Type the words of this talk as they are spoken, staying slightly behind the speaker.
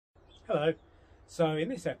Hello. So in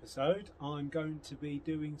this episode I'm going to be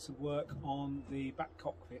doing some work on the back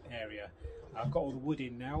cockpit area. I've got all the wood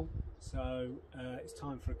in now, so it's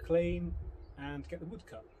time for a clean and get the wood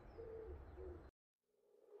cut.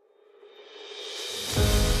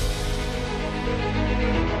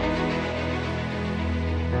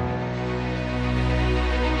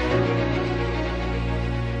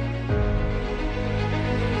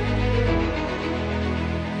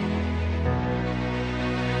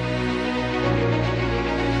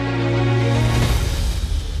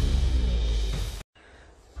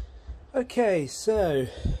 Okay, so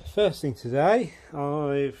first thing today,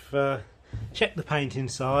 I've checked the paint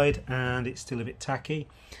inside and it's still a bit tacky,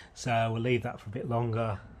 so we'll leave that for a bit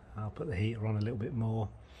longer. I'll put the heater on a little bit more.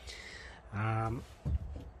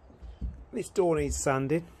 This door needs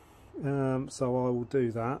sanding, so I will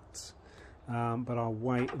do that, but I'll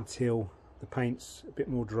wait until the paint's a bit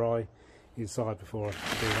more dry inside before I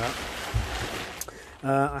do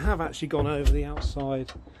that. I have actually gone over the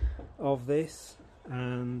outside of this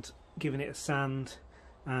and giving it a sand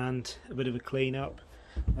and a bit of a clean up.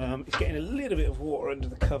 It's getting a little bit of water under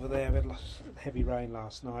the cover there. We had heavy rain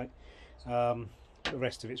last night. The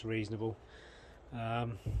rest of it's reasonable.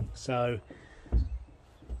 So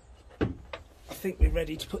I think we're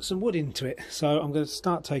ready to put some wood into it. So I'm going to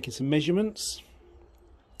start taking some measurements,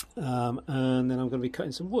 and then I'm going to be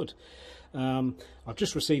cutting some wood. I've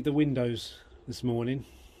just received the windows this morning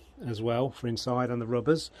as well for inside and the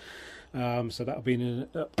rubbers. So that'll be in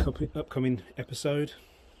an upcoming episode,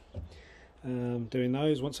 doing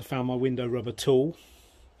those once I found my window rubber tool.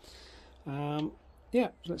 Yeah,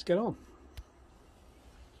 let's get on.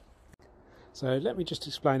 So let me just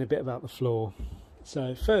explain a bit about the floor.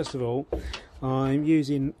 So first of all, I'm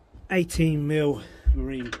using 18mm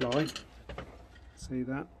marine ply. See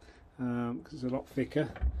that? Because it's a lot thicker.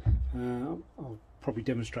 I'll probably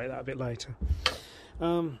demonstrate that a bit later.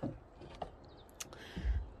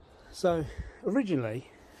 So originally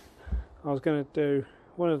I was going to do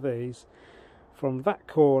one of these from that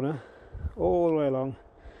corner all the way along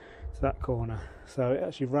to that corner, so it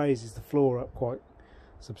actually raises the floor up quite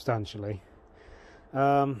substantially.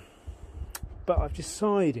 But I've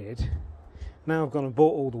decided, now I've gone and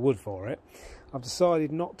bought all the wood for it, I've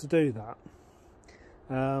decided not to do that,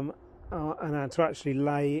 and to actually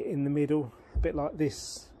lay it in the middle, a bit like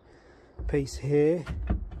this piece here.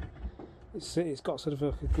 It's got sort of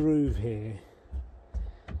like a groove here,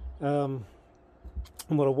 and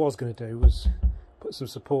what I was going to do was put some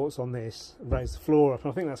supports on this and raise the floor up,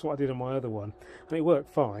 and I think that's what I did on my other one, and it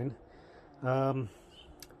worked fine. But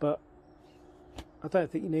I don't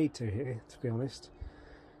think you need to here, to be honest.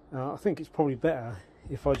 I think it's probably better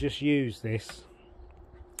if I just use this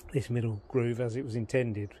middle groove as it was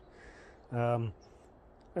intended, and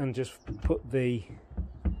just put a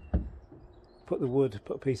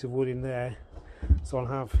piece of wood in there. So I'll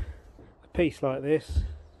have a piece like this,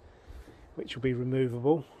 which will be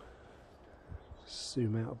removable.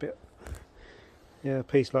 Zoom out a bit. Yeah, a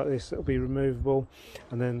piece like this that will be removable,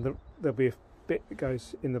 and then there'll be a bit that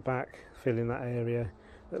goes in the back, filling that area,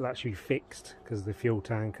 that'll actually be fixed because the fuel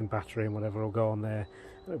tank and battery and whatever will go on there.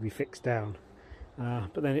 It'll be fixed down,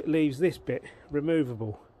 but then it leaves this bit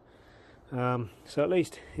removable. So at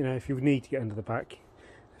least, you know, if you need to get under the back,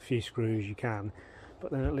 a few screws you can, but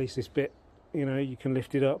then at least this bit, you know, you can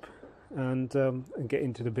lift it up and get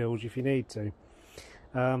into the bilge if you need to.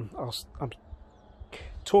 I'm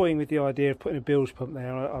toying with the idea of putting a bilge pump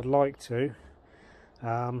there. I'd like to,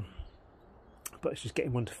 but it's just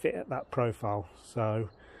getting one to fit at that profile, so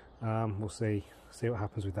we'll see what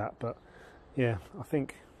happens with that. But yeah, I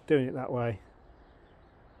think doing it that way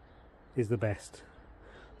is the best.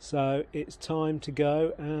 So it's time to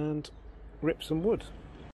go and rip some wood.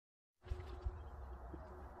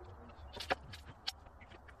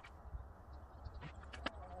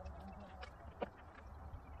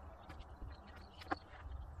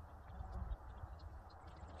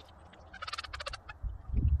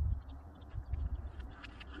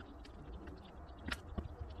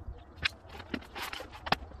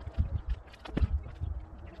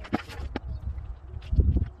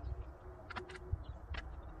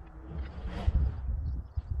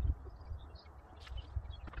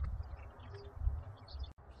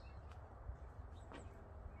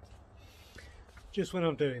 Just when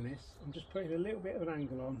I'm doing this, I'm just putting a little bit of an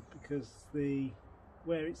angle on, because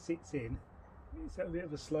where it sits in, it's at a bit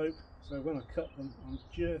of a slope, so when I cut them I'm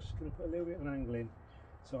just going to put a little bit of an angle in.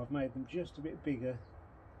 So I've made them just a bit bigger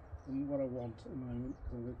than what I want at the moment,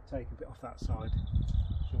 because I'm going to take a bit off that side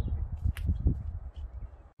shortly.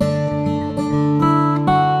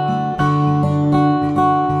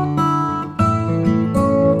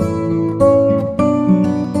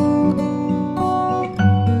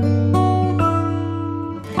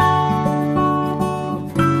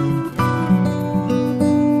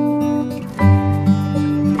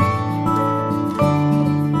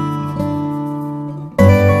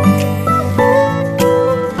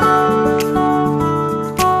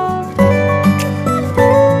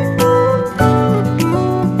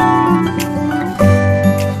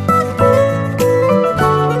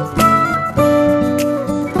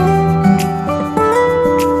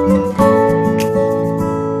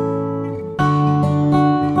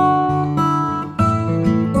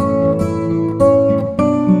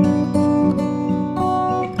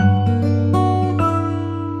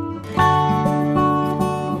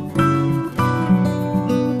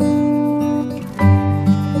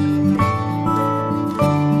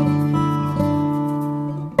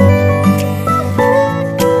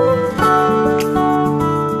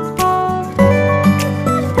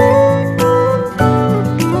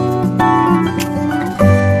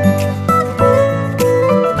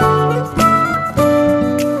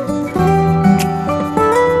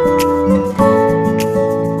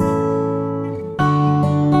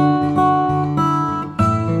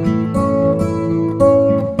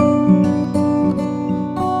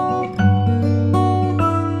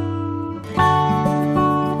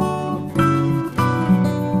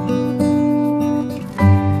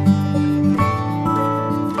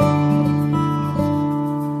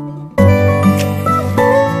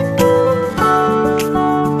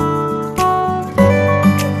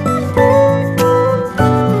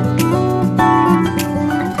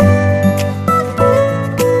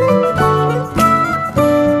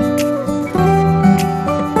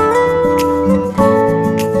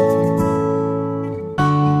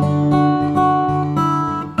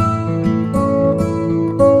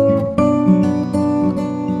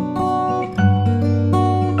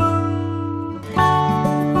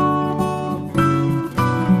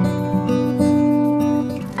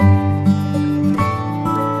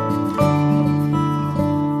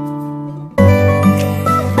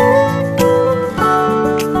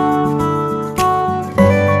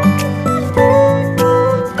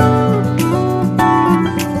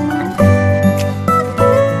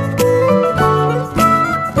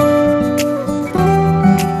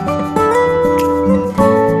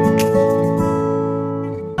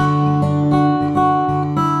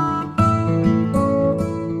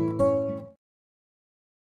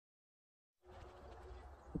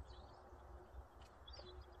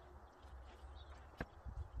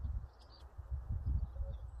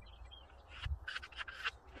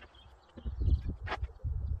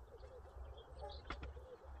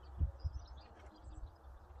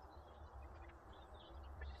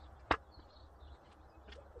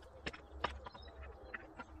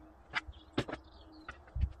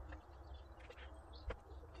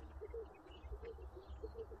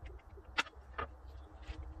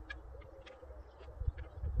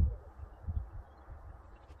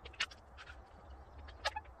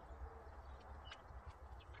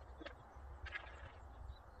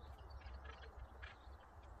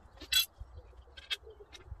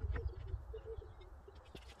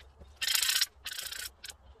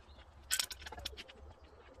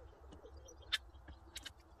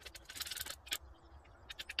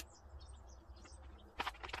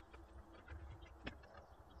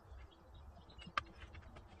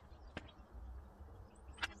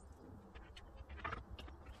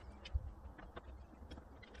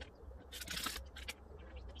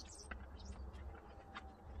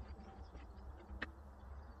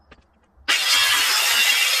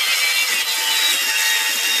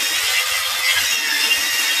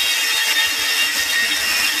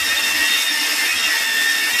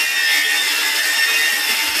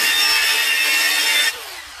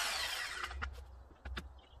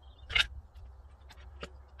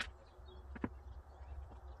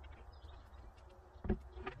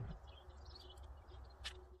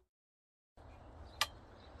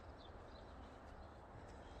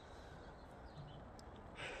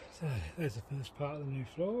 So there's the first part of the new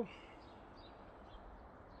floor.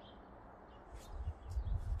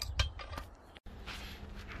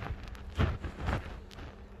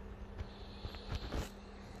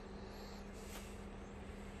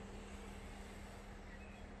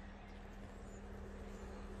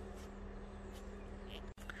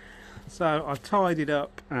 So I've tidied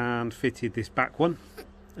up and fitted this back one,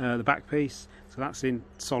 the back piece, so that's in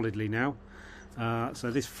solidly now.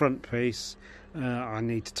 So this front piece, I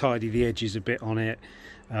need to tidy the edges a bit on it.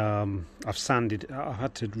 I've sanded, I've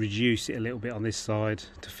had to reduce it a little bit on this side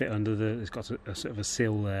to fit under it's got a sort of a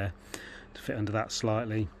sill there to fit under that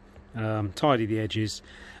slightly. Tidy the edges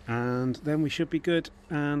and then we should be good,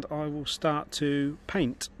 and I will start to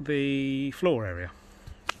paint the floor area.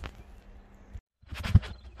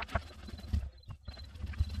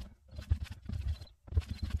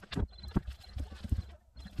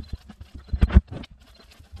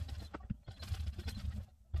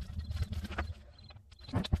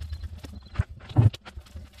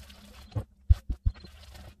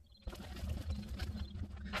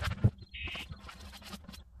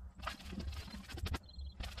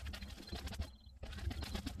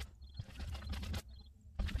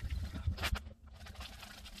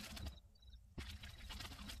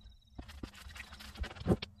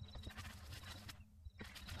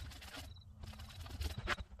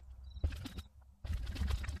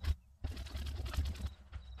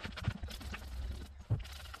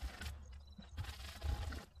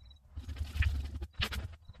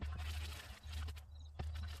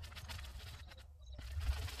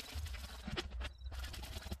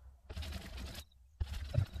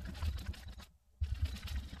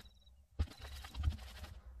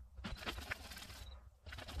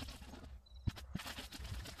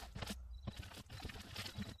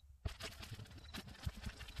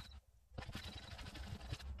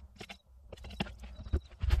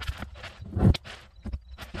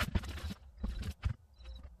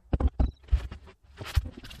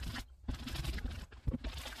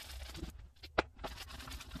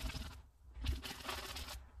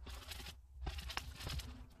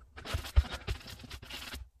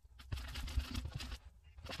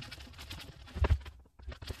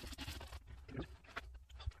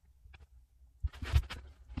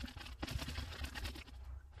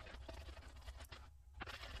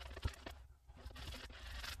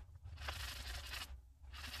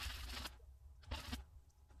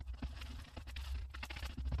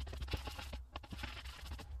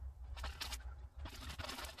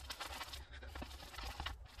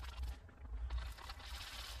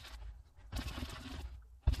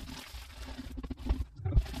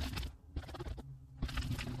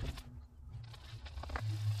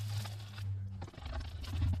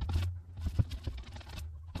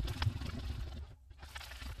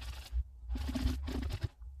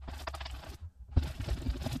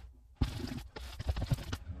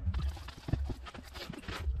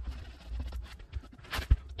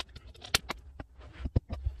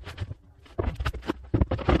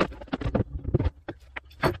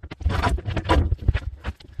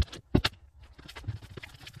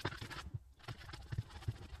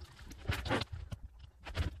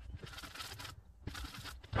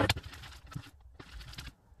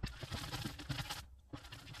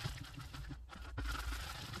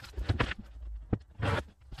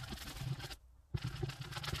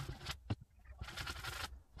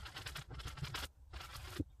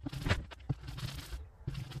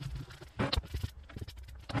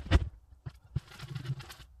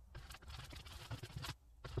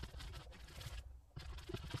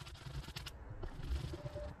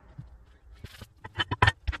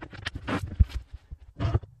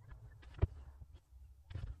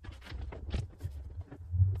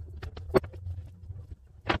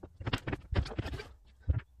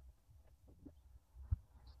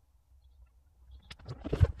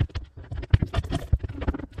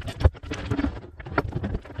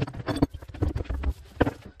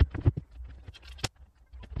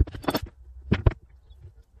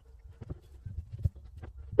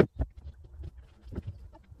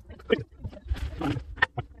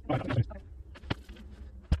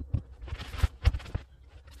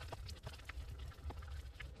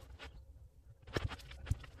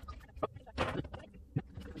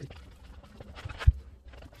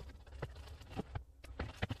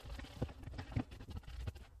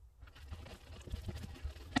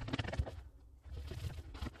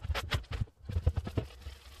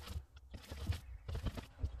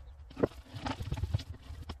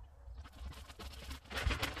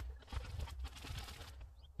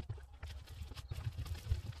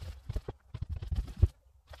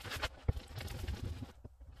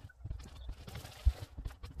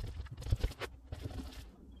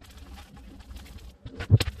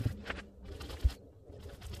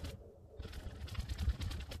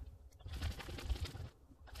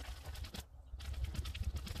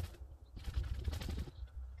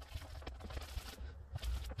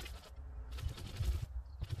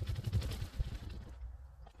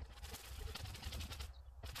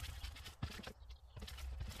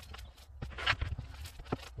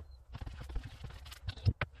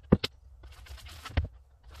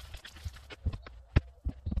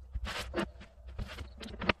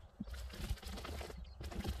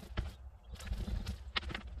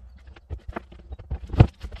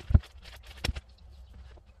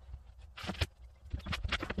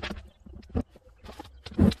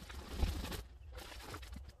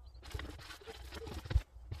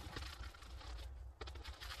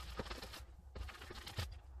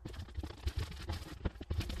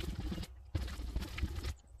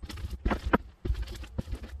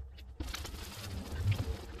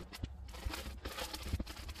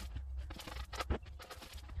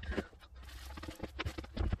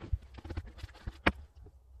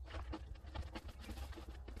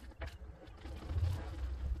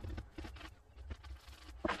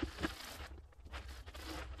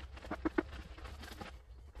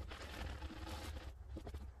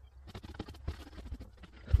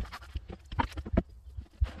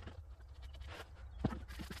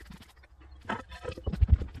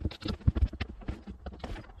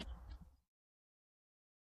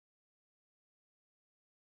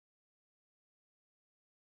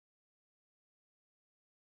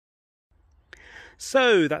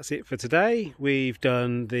 So that's it for today. We've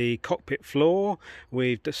done the cockpit floor,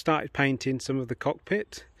 we've started painting some of the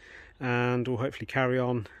cockpit, and we'll hopefully carry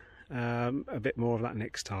on a bit more of that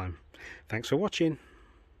next time. Thanks for watching.